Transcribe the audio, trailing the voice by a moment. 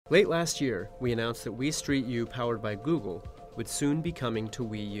Late last year, we announced that Wii Street U powered by Google would soon be coming to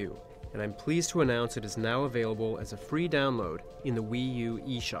Wii U, and I'm pleased to announce it is now available as a free download in the Wii U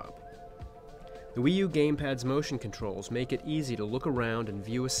eShop. The Wii U gamepad's motion controls make it easy to look around and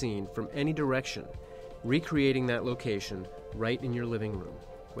view a scene from any direction, recreating that location right in your living room,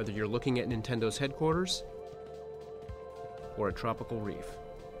 whether you're looking at Nintendo's headquarters or a tropical reef.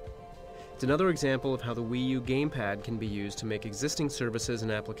 It's another example of how the Wii U gamepad can be used to make existing services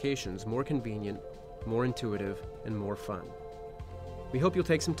and applications more convenient, more intuitive, and more fun. We hope you'll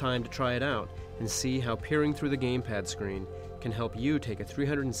take some time to try it out and see how peering through the gamepad screen can help you take a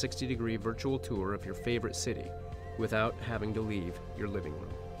 360-degree virtual tour of your favorite city without having to leave your living room.